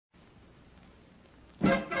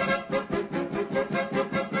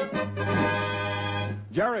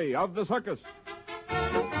Jerry of the Circus.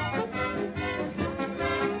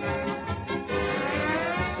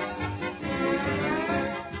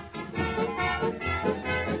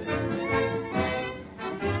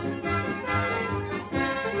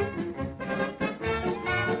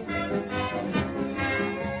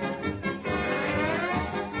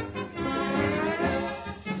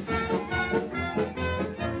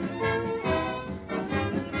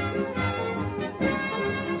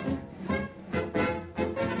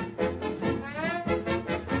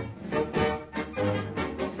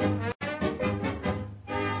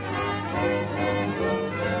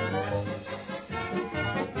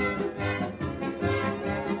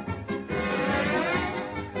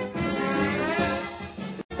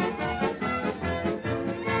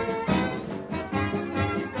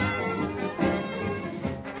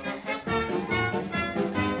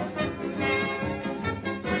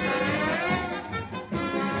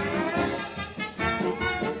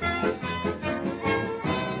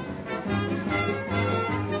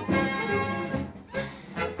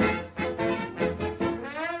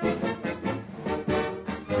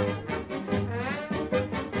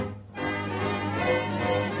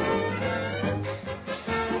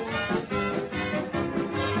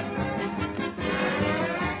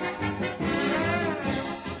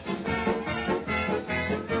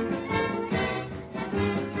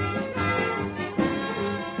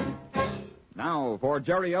 Now for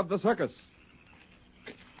Jerry of the Circus.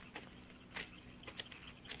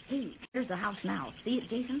 Hey, there's the house now. See it,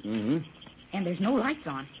 Jason? Mm-hmm. And there's no lights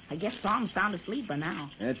on. I guess Tom's sound asleep by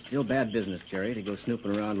now. That's still bad business, Jerry, to go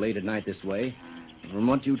snooping around late at night this way. From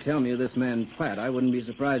what you tell me of this man Platt, I wouldn't be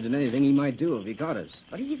surprised at anything he might do if he caught us.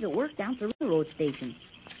 But he's at work down at the railroad station.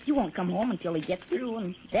 He won't come home until he gets through,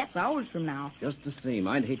 and that's hours from now. Just the same,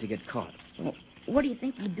 I'd hate to get caught. Well, what do you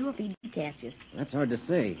think he'd do if he did catch us? That's hard to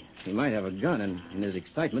say. He might have a gun and, in his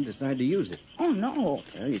excitement, decide to use it. Oh, no.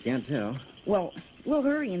 Well, you can't tell. Well, we'll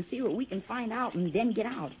hurry and see what we can find out and then get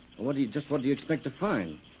out. Well, what do you expect to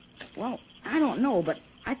find? Well, I don't know, but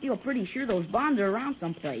I feel pretty sure those bonds are around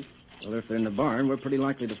someplace. Well, if they're in the barn, we're pretty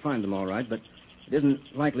likely to find them all right, but it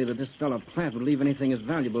isn't likely that this fellow Platt would leave anything as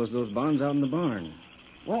valuable as those bonds out in the barn.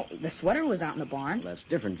 Well, the sweater was out in the barn. Well, that's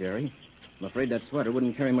different, Jerry. I'm afraid that sweater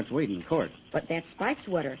wouldn't carry much weight in court. But that Spike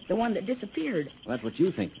sweater, the one that disappeared. Well, that's what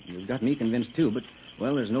you think. You've got me convinced, too, but,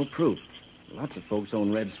 well, there's no proof. Lots of folks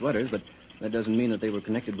own red sweaters, but that doesn't mean that they were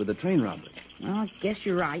connected with the train robbery. Well, I guess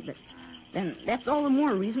you're right, but then that's all the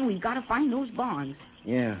more reason we've got to find those bonds.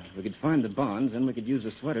 Yeah, if we could find the bonds, then we could use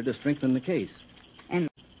the sweater to strengthen the case. And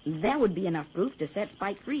that would be enough proof to set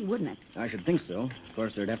Spike free, wouldn't it? I should think so. Of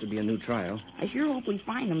course, there'd have to be a new trial. I sure hope we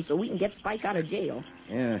find them so we can get Spike out of jail.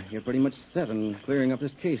 Yeah, you're pretty much set on clearing up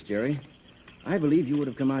this case, Jerry. I believe you would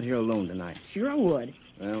have come out here alone tonight. Sure I would.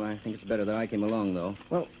 Well, I think it's better that I came along, though.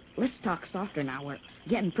 Well, let's talk softer now. We're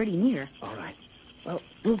getting pretty near. All right. Well,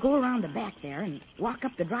 we'll go around the back there and walk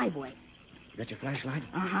up the driveway. You got your flashlight?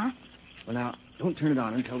 Uh-huh. Well, now, don't turn it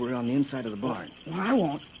on until we're on the inside of the barn. Well, I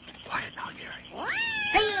won't. Quiet now, Jerry.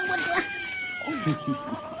 Hey, what the...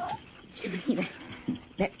 Oh. Jimmy,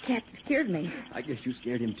 that cat scared me. I guess you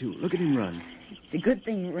scared him, too. Look at him run. It's a good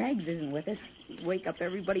thing Rags isn't with us. He'd wake up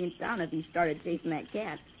everybody in town if he started chasing that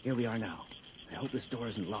cat. Here we are now. I hope this door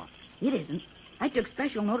isn't locked. It isn't. I took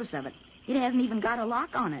special notice of it. It hasn't even got a lock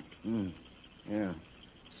on it. Yeah.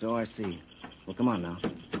 So I see. Well, come on now.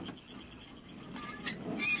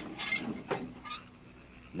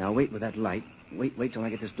 Now, wait with that light. Wait till I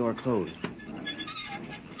get this door closed.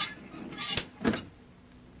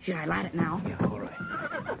 Should I light it now? Yeah, all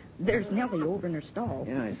right. There's Nellie over in her stall.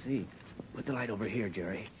 Yeah, I see. Put the light over here,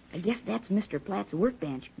 Jerry. I guess that's Mr. Platt's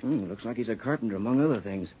workbench. Looks like he's a carpenter, among other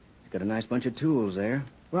things. He's got a nice bunch of tools there.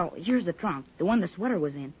 Well, here's the trunk, the one the sweater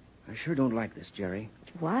was in. I sure don't like this, Jerry.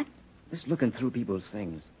 What? This looking through people's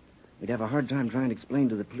things. We'd have a hard time trying to explain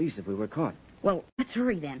to the police if we were caught. Well, let's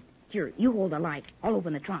hurry then. Here, you hold the light. I'll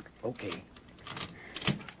open the trunk. Okay.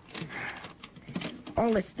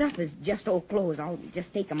 All this stuff is just old clothes. I'll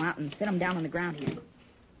just take them out and set them down on the ground here.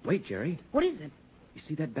 Wait, Jerry. What is it? You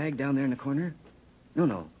see that bag down there in the corner?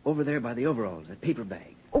 No. Over there by the overalls, that paper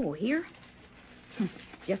bag. Oh, here?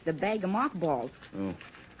 Just a bag of mothballs. Oh.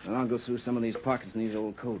 Well, I'll go through some of these pockets in these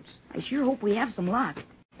old coats. I sure hope we have some luck.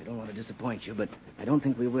 I don't want to disappoint you, but I don't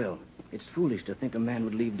think we will. It's foolish to think a man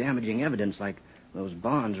would leave damaging evidence like those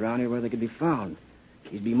bonds around here where they could be found.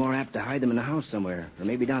 He'd be more apt to hide them in the house somewhere, or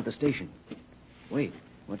maybe down at the station. Wait,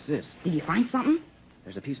 what's this? Did you find something?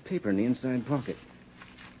 There's a piece of paper in the inside pocket.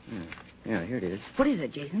 Yeah, here it is. What is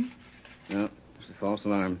it, Jason? No, it's a false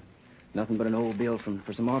alarm. Nothing but an old bill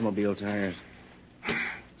for some automobile tires.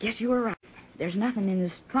 Guess you were right. There's nothing in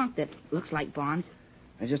this trunk that looks like bonds.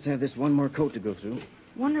 I just have this one more coat to go through.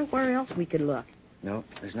 Wonder where else we could look. No,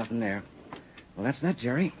 there's nothing there. Well, that's that,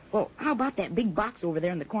 Jerry. Well, how about that big box over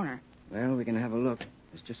there in the corner? Well, we can have a look.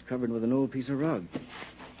 It's just covered with an old piece of rug.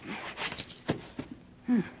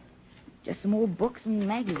 Just some old books and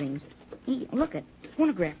magazines. Hey, look at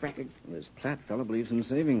phonograph records. This Platt fellow believes in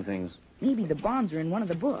saving things. Maybe the bonds are in one of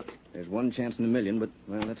the books. There's one chance in a million, but,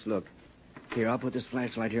 well, let's look. Here, I'll put this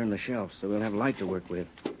flashlight here on the shelf so we'll have light to work with.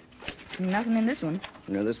 Nothing in this one.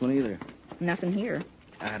 No, this one either. Nothing here.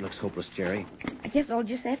 It looks hopeless, Jerry. I guess I'll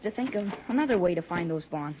just have to think of another way to find those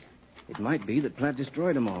bonds. It might be that Platt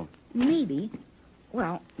destroyed them all. Maybe.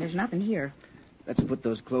 Well, there's nothing here. Let's put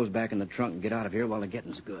those clothes back in the trunk and get out of here while the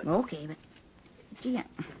getting's good. Okay, but... Gee,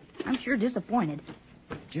 I'm sure disappointed.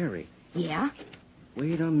 Jerry. Yeah?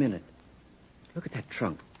 Wait a minute. Look at that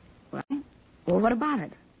trunk. Well, what about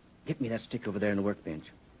it? Get me that stick over there on the workbench.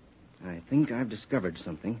 I think I've discovered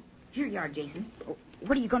something. Here you are, Jason.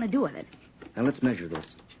 What are you going to do with it? Now, let's measure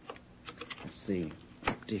this. Let's see.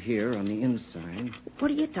 Up to here on the inside. What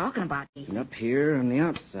are you talking about, Jason? And up here on the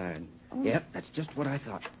outside. Oh. Yep, that's just what I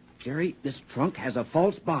thought. Jerry, this trunk has a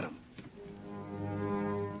false bottom.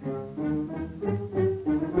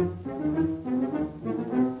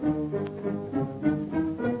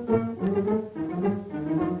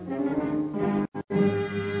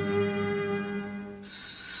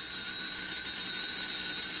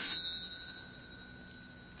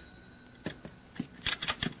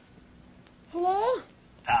 Hello?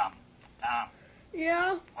 Tom.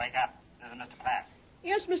 Yeah? Wake up. This is Mr. Platt.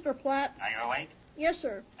 Yes, Mr. Platt. Are you awake? Yes,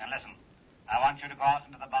 sir. Then listen. I want you to go out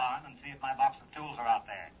into the barn and see if my box of tools are out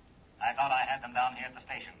there. I thought I had them down here at the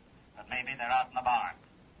station, but maybe they're out in the barn.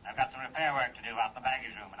 I've got some repair work to do out in the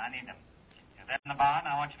baggage room, and I need them. If they're in the barn,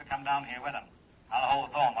 I want you to come down here with them. I'll hold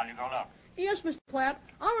the phone while you go look. Yes, Mr. Platt.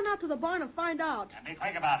 I'll run out to the barn and find out. And be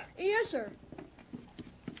quick about it. Yes, sir.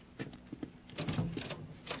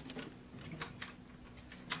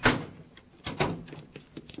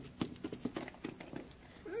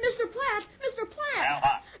 Mr. Platt! Mr. Platt! Well,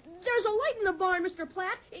 what? There's a light in the barn, Mr.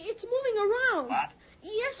 Platt. It's moving around. What?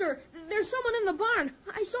 Yes, sir. There's someone in the barn.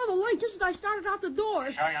 I saw the light just as I started out the door.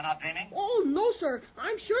 You sure you're not dreaming? Oh, no, sir.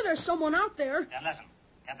 I'm sure there's someone out there. Then listen.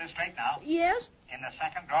 Get this straight now. Yes? In the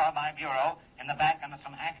second drawer of my bureau, in the back under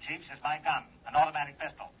some handkerchiefs, is my gun, an automatic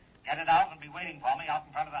pistol. Get it out and be waiting for me out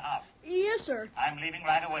in front of the house. Yes, sir. I'm leaving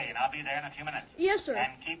right away, and I'll be there in a few minutes. Yes, sir.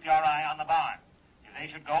 And keep your eye on the barn. If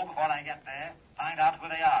they should go before I get there, find out who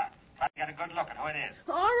they are. Try to get a good look at who it is.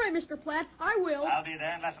 All right, Mr. Platt. I will. I'll be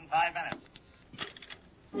there in less than 5 minutes.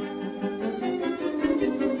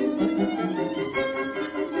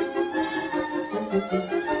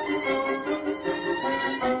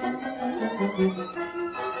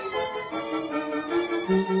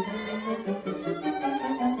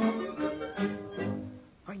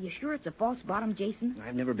 Are you sure it's a false bottom, Jason?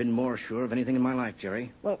 I've never been more sure of anything in my life,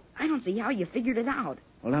 Jerry. Well, I don't see how you figured it out.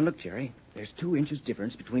 Well, now look, Jerry. There's 2 inches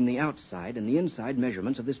difference between the outside and the inside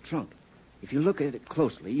measurements of this trunk. If you look at it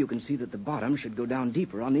closely, you can see that the bottom should go down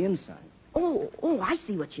deeper on the inside. Oh, I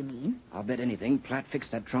see what you mean. I'll bet anything Platt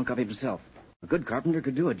fixed that trunk up himself. A good carpenter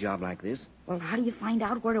could do a job like this. Well, how do you find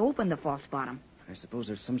out where to open the false bottom? I suppose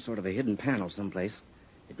there's some sort of a hidden panel someplace.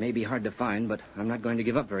 It may be hard to find, but I'm not going to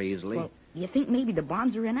give up very easily. Well, do you think maybe the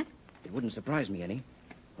bonds are in it? It wouldn't surprise me any.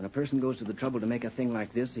 When a person goes to the trouble to make a thing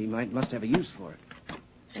like this, he must have a use for it.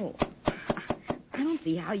 Oh, I don't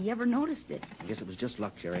see how you ever noticed it. I guess it was just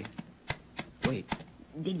luck, Jerry. Wait.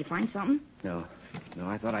 Did you find something? No,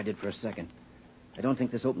 I thought I did for a second. I don't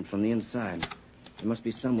think this opened from the inside. There must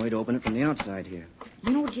be some way to open it from the outside here.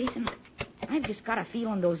 You know, Jason, I've just got a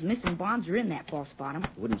feeling those missing bonds are in that false bottom. It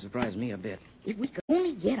wouldn't surprise me a bit. If we could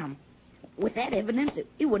only get them. With that evidence,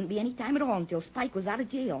 it wouldn't be any time at all until Spike was out of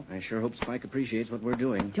jail. I sure hope Spike appreciates what we're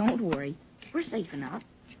doing. Don't worry. We're safe enough.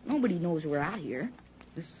 Nobody knows we're out here.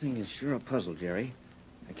 This thing is sure a puzzle, Jerry.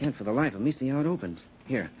 I can't for the life of me see how it opens.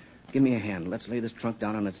 Here, give me a hand. Let's lay this trunk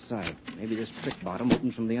down on its side. Maybe this trick bottom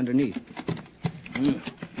opens from the underneath.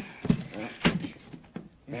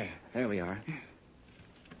 There we are.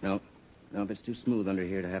 Nope, it's too smooth under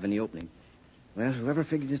here to have any opening. Well, whoever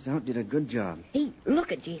figured this out did a good job. Hey,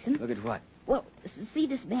 look at Jason. Look at what? Well, see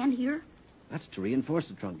this band here? That's to reinforce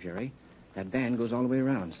the trunk, Jerry. That band goes all the way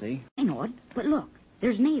around, see? I know it, but look.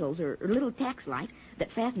 There's nails or little tacks like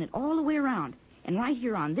that fasten it all the way around. And right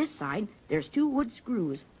here on this side, there's 2 wood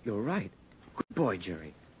screws. You're right. Good boy,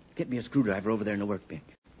 Jerry. Get me a screwdriver over there in the workbench.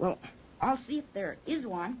 Well, I'll see if there is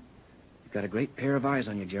one. You've got a great pair of eyes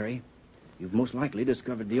on you, Jerry. You've most likely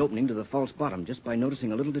discovered the opening to the false bottom just by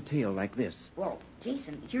noticing a little detail like this. Well,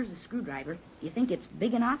 Jason, here's a screwdriver. Do you think it's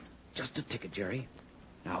big enough? Just a ticket, Jerry.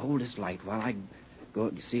 Now hold this light while I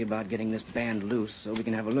Go see about getting this band loose so we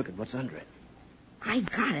can have a look at what's under it. I've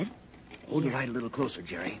got it. Hold the light a little closer,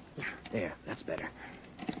 Jerry. Yeah. There, that's better.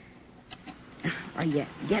 Are you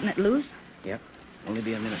getting it loose? Yep. Only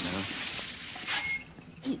be a minute now.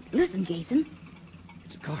 Hey, listen, Jason.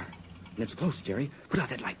 It's a car. And it's close, Jerry. Put out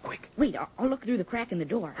that light quick. Wait, I'll look through the crack in the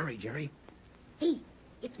door. Hurry, Jerry. Hey,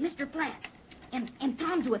 it's Mr. Platt. And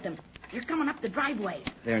Tom's with him. They're coming up the driveway.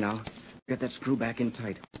 There now. Get that screw back in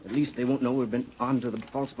tight. At least they won't know we've been on to the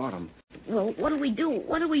false bottom. Well, what do we do?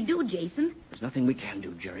 What do we do, Jason? There's nothing we can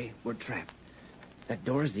do, Jerry. We're trapped. That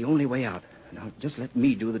door is the only way out. Now, just let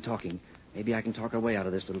me do the talking. Maybe I can talk our way out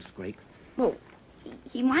of this little scrape. Well,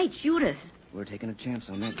 he might shoot us. We're taking a chance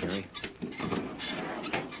on that, Jerry.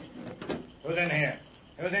 Who's in here?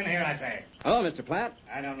 Who's in here, I say? Hello, Mr. Platt.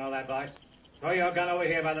 I don't know that voice. Throw your gun over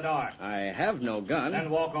here by the door. I have no gun. Then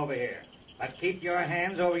walk over here. But keep your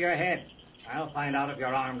hands over your head. I'll find out if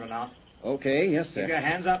you're armed or not. Okay, yes, sir. Keep your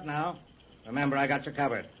hands up now. Remember, I got you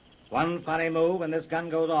covered. One funny move and this gun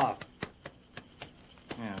goes off.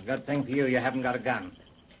 Yeah, good thing for you haven't got a gun.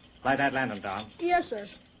 Light that lantern, Tom. Yes, sir.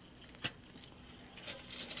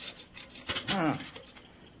 Huh.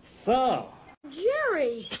 So,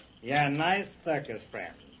 Jerry! your nice circus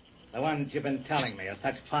friends. The ones you've been telling me are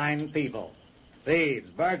such fine people. Thieves,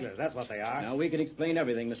 burglars, that's what they are. Now, we can explain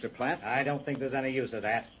everything, Mr. Platt. I don't think there's any use of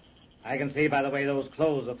that. I can see by the way those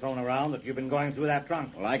clothes are thrown around that you've been going through that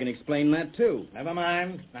trunk. Well, I can explain that, too. Never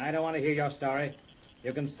mind. I don't want to hear your story.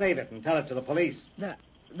 You can save it and tell it to the police. The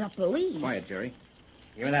police? Quiet, Jerry.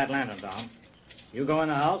 Give me that lantern, Tom. You go in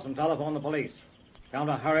the house and telephone the police. Tell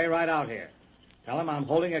them to hurry right out here. Tell them I'm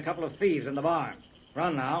holding a couple of thieves in the barn.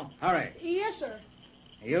 Run now. Hurry. Yes, sir.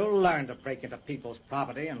 You'll learn to break into people's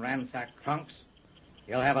property and ransack trunks.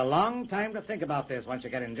 You'll have a long time to think about this once you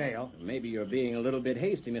get in jail. Maybe you're being a little bit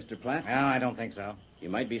hasty, Mr. Platt. No, I don't think so. You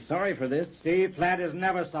might be sorry for this. Steve Platt is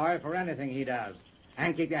never sorry for anything he does.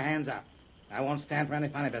 And keep your hands up. I won't stand for any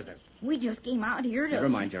funny business. We just came out here to... Never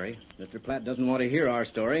mind, Jerry. Mr. Platt doesn't want to hear our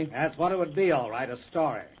story. That's what it would be, all right, a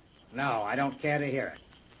story. No, I don't care to hear it.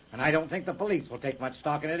 And I don't think the police will take much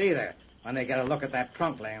stock in it either when they get a look at that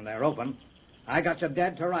trunk laying there open. I got you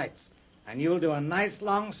dead to rights. And you'll do a nice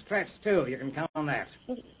long stretch, too. You can count on that.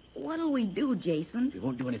 What'll we do, Jason? We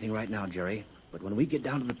won't do anything right now, Jerry. But when we get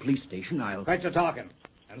down to the police station, I'll... Quit your talking.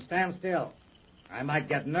 And stand still. I might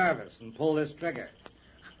get nervous and pull this trigger.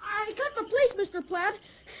 I got the police, Mr. Platt.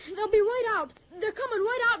 They'll be right out. They're coming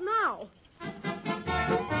right out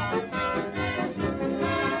now.